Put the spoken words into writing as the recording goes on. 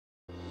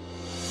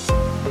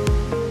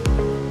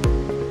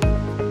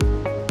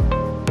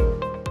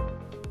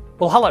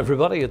Well, hello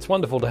everybody. It's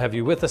wonderful to have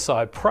you with us.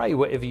 I pray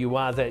wherever you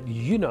are that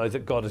you know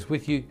that God is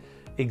with you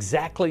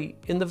exactly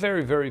in the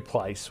very, very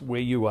place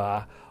where you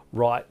are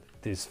right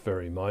this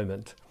very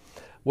moment.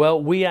 Well,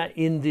 we are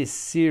in this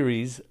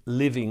series,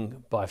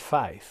 Living by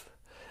Faith,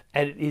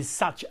 and it is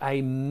such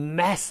a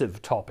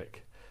massive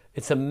topic.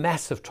 It's a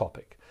massive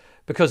topic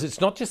because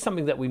it's not just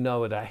something that we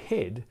know at our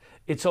head,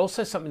 it's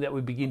also something that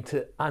we begin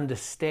to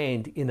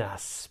understand in our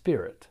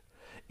spirit,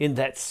 in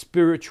that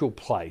spiritual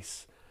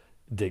place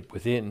deep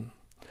within.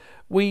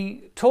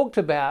 We talked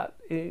about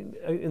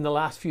in the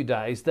last few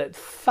days that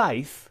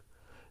faith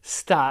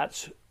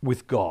starts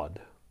with God.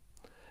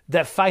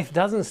 That faith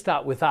doesn't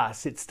start with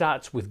us, it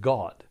starts with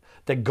God.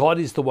 That God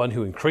is the one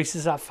who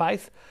increases our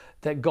faith,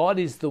 that God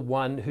is the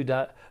one who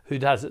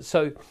does it.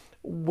 So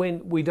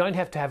when we don't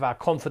have to have our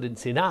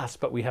confidence in us,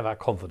 but we have our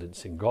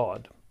confidence in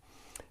God.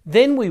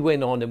 Then we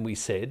went on and we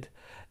said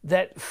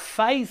that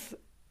faith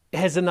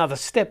has another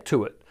step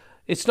to it.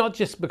 It's not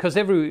just because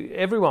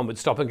everyone would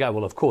stop and go,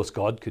 well, of course,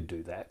 God could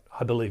do that.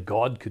 I believe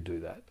God could do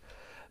that.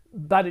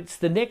 But it's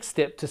the next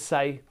step to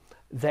say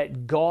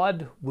that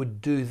God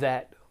would do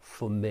that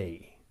for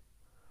me.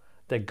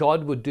 That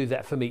God would do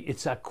that for me.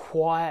 It's a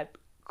quiet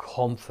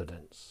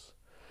confidence.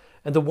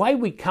 And the way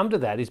we come to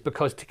that is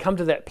because to come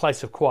to that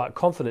place of quiet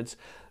confidence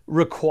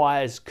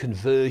requires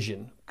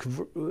conversion.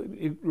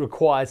 It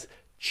requires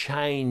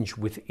change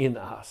within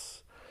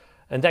us.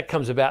 And that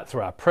comes about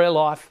through our prayer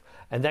life.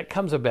 And that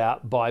comes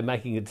about by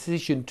making a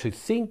decision to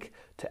think,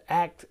 to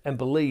act and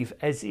believe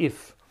as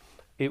if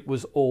it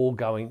was all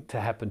going to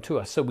happen to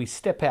us. So we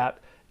step out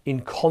in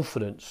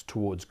confidence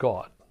towards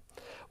God.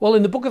 Well,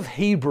 in the book of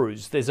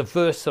Hebrews, there's a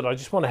verse that I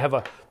just want to have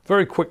a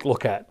very quick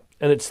look at,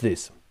 and it's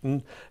this.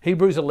 In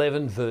Hebrews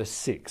 11, verse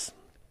 6.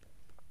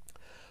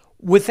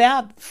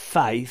 Without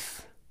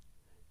faith,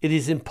 it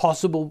is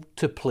impossible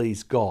to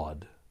please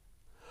God.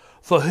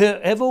 For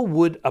whoever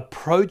would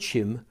approach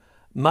him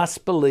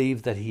must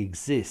believe that he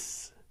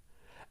exists,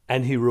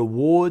 and he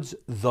rewards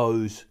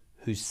those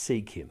who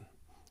seek him.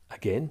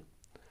 Again,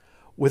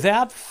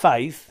 without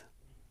faith,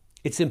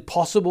 it's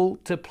impossible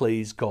to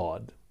please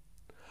God.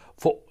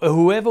 For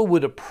whoever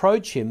would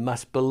approach him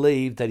must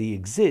believe that he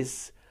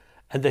exists,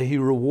 and that he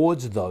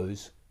rewards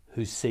those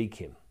who seek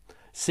him.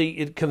 See,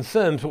 it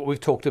confirms what we've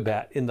talked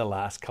about in the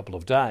last couple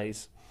of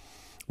days.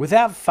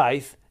 Without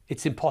faith,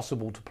 it's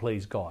impossible to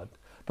please God.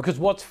 Because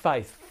what's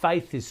faith?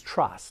 Faith is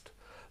trust.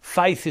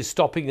 Faith is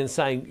stopping and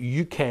saying,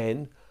 you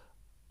can,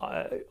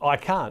 I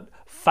can't.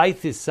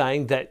 Faith is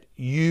saying that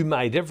you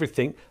made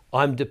everything,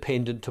 I'm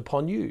dependent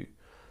upon you.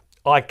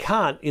 I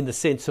can't in the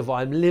sense of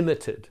I'm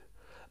limited.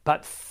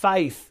 But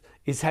faith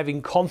is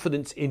having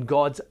confidence in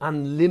God's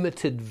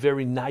unlimited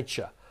very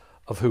nature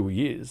of who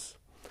he is.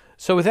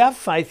 So without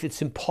faith,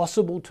 it's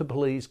impossible to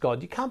please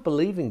God. You can't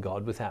believe in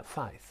God without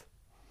faith.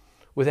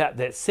 Without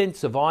that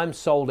sense of I'm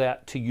sold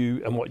out to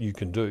you and what you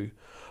can do.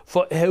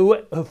 For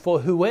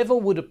whoever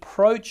would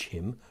approach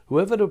him,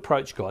 whoever would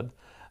approach God,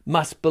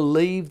 must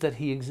believe that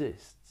he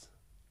exists.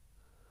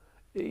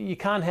 You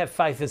can't have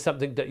faith in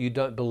something that you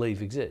don't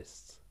believe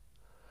exists.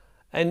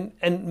 And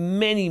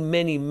many,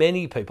 many,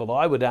 many people,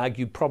 I would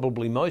argue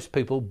probably most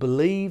people,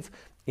 believe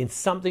in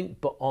something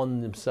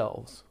beyond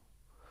themselves.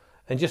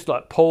 And just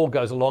like Paul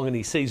goes along and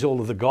he sees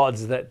all of the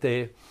gods that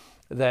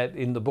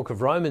in the book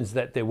of Romans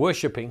that they're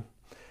worshipping,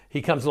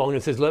 he comes along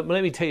and says, let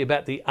me tell you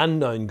about the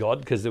unknown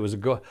God, because there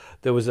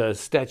was a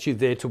statue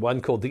there to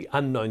one called the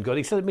unknown God.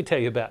 He said, let me tell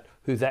you about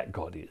who that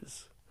God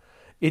is.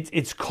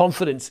 It's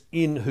confidence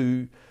in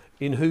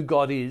who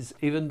God is,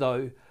 even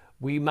though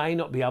we may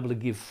not be able to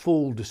give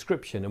full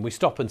description. And we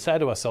stop and say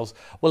to ourselves,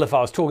 well, if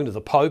I was talking to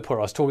the Pope or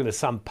I was talking to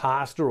some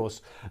pastor or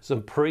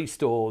some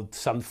priest or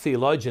some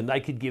theologian, they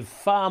could give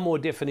far more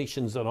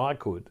definitions than I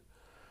could.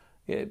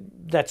 Yeah,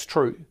 that's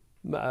true,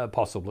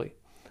 possibly.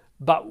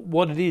 But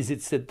what it is,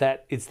 it's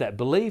that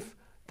belief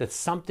that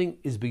something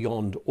is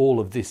beyond all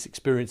of this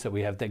experience that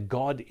we have, that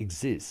God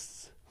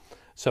exists.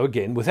 So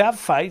again, without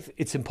faith,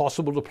 it's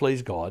impossible to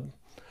please God.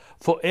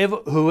 For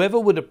whoever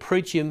would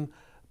approach him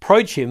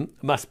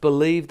must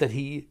believe that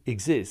he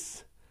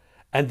exists,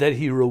 and that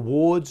he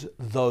rewards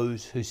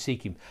those who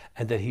seek him,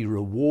 and that he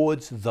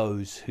rewards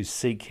those who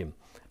seek him,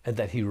 and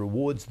that he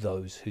rewards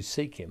those who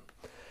seek him.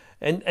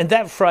 And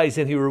that phrase,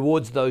 and he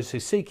rewards those who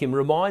seek him,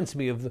 reminds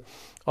me of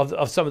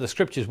some of the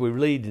scriptures we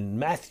read in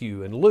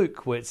Matthew and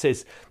Luke, where it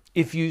says,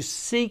 if you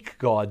seek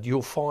God,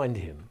 you'll find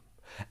him,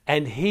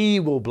 and he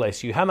will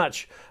bless you. How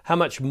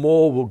much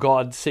more will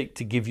God seek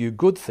to give you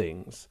good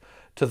things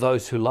to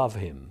those who love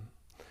him?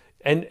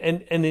 And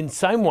in the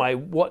same way,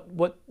 what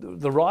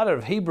the writer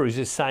of Hebrews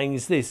is saying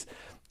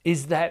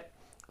is that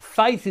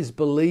faith is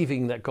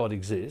believing that God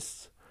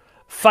exists.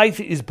 Faith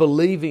is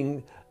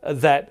believing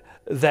that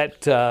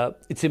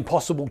it's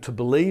impossible to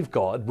believe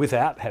God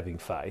without having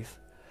faith,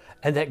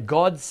 and that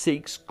God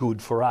seeks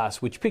good for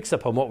us, which picks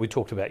up on what we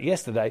talked about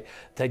yesterday,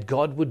 that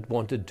God would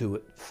want to do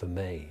it for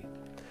me.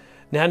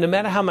 Now, no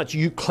matter how much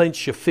you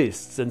clench your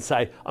fists and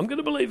say, I'm going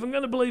to believe, I'm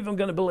going to believe, I'm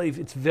going to believe,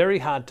 it's very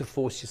hard to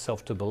force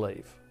yourself to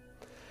believe.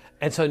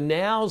 And so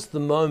now's the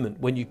moment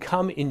when you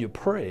come in your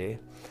prayer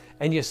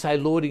and you say,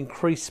 Lord,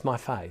 increase my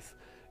faith.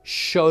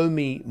 Show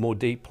me more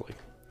deeply.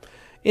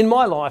 In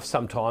my life,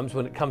 sometimes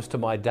when it comes to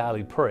my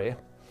daily prayer,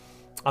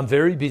 I'm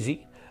very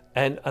busy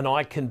and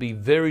I can be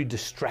very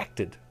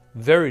distracted.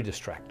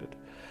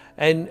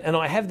 And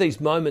I have these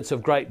moments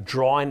of great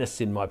dryness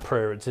in my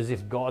prayer. It's as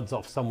if God's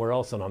off somewhere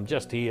else and I'm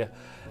just here.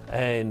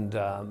 And,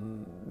 I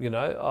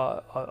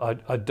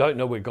don't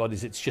know where God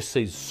is. It just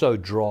seems so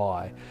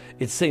dry.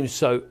 It seems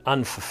so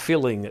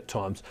unfulfilling at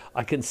times.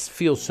 I can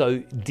feel so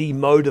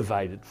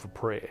demotivated for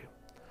prayer.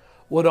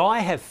 What I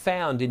have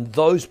found in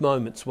those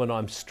moments when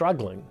I'm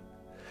struggling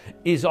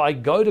is I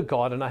go to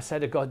God and I say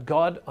to God,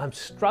 God, I'm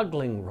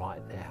struggling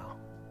right now.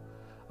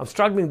 I'm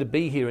struggling to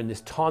be here in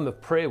this time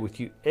of prayer with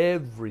you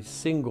every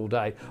single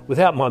day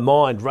without my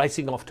mind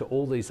racing off to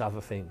all these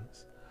other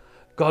things.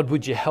 God,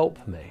 would you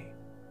help me?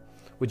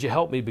 Would you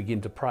help me begin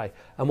to pray?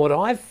 And what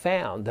I've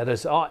found that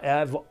as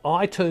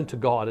I turn to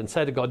God and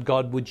say to God,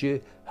 God, would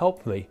you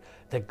help me?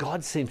 That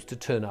God seems to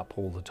turn up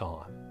all the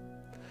time.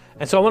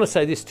 And so I want to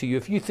say this to you.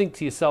 If you think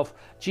to yourself,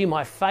 gee,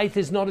 my faith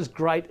is not as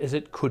great as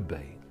it could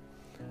be,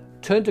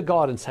 turn to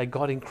God and say,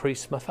 God,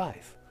 increase my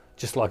faith.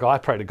 Just like I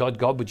pray to God,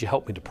 God, would you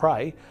help me to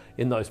pray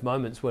in those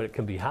moments where it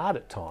can be hard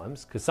at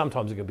times, because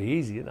sometimes it can be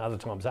easy and other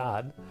times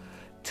hard.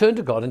 Turn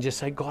to God and just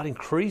say, God,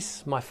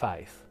 increase my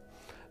faith.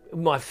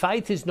 My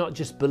faith is not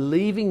just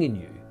believing in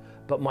you,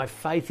 but my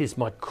faith is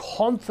my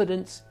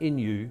confidence in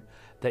you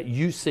that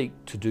you seek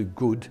to do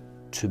good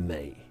to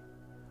me.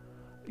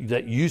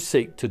 That you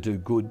seek to do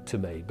good to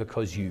me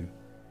because you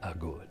are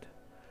good.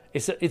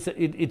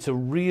 It's a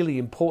really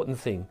important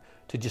thing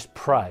to just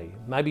pray.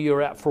 Maybe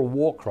you're out for a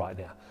walk right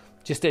now.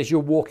 Just as you're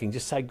walking,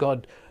 just say,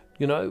 God,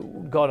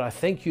 God, I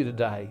thank you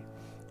today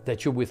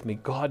that you're with me.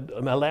 God,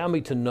 allow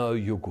me to know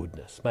your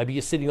goodness. Maybe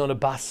you're sitting on a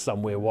bus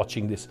somewhere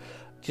watching this.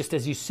 Just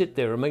as you sit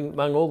there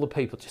among all the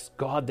people, just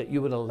God, that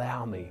you would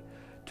allow me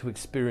to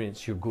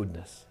experience your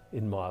goodness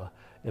in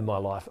my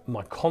life.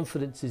 My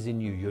confidence is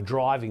in you. You're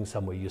driving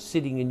somewhere. You're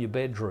sitting in your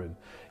bedroom.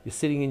 You're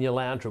sitting in your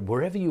lounge room.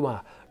 Wherever you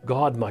are,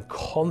 God, my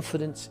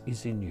confidence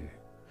is in you.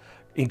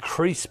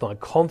 Increase my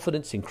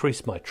confidence,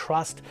 increase my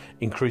trust,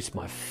 increase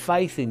my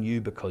faith in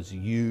you because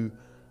you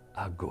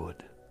are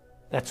good.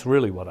 That's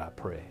really what our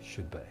prayer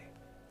should be.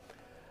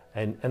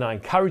 And I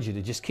encourage you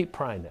to just keep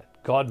praying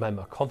that. God, may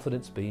my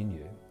confidence be in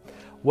you.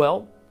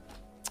 Well,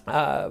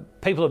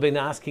 people have been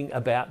asking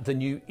about the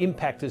new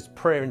Impactors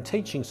prayer and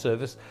teaching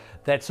service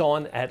that's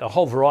on at a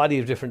whole variety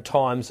of different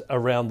times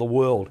around the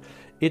world.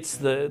 It's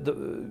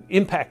the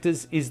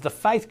Impactors is the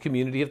faith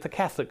community of the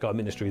Catholic Guy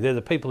Ministry. They're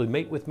the people who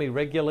meet with me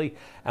regularly,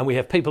 and we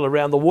have people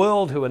around the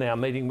world who are now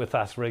meeting with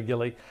us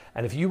regularly.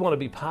 And if you want to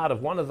be part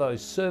of one of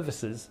those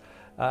services,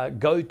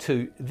 go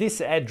to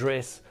this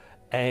address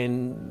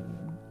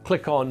and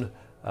click on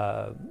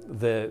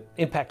the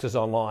Impactors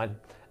online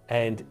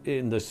and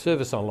in the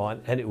service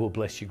online, and it will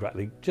bless you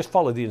greatly. Just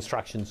follow the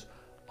instructions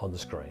on the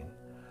screen.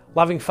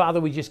 Loving Father,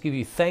 we just give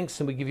you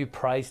thanks and we give you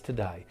praise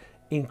today.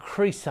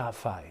 Increase our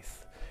faith.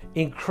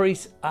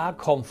 Increase our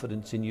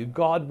confidence in you.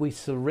 God, we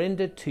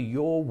surrender to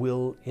your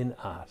will in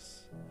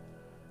us.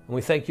 And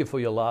we thank you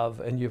for your love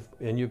and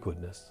your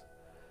goodness.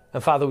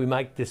 And Father, we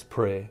make this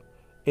prayer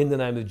in the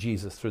name of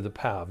Jesus through the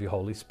power of your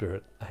Holy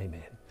Spirit.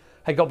 Amen.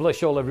 Hey, God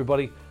bless you all,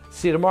 everybody.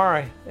 See you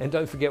tomorrow. And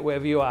don't forget,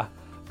 wherever you are,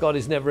 God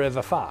is never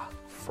ever far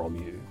from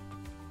you.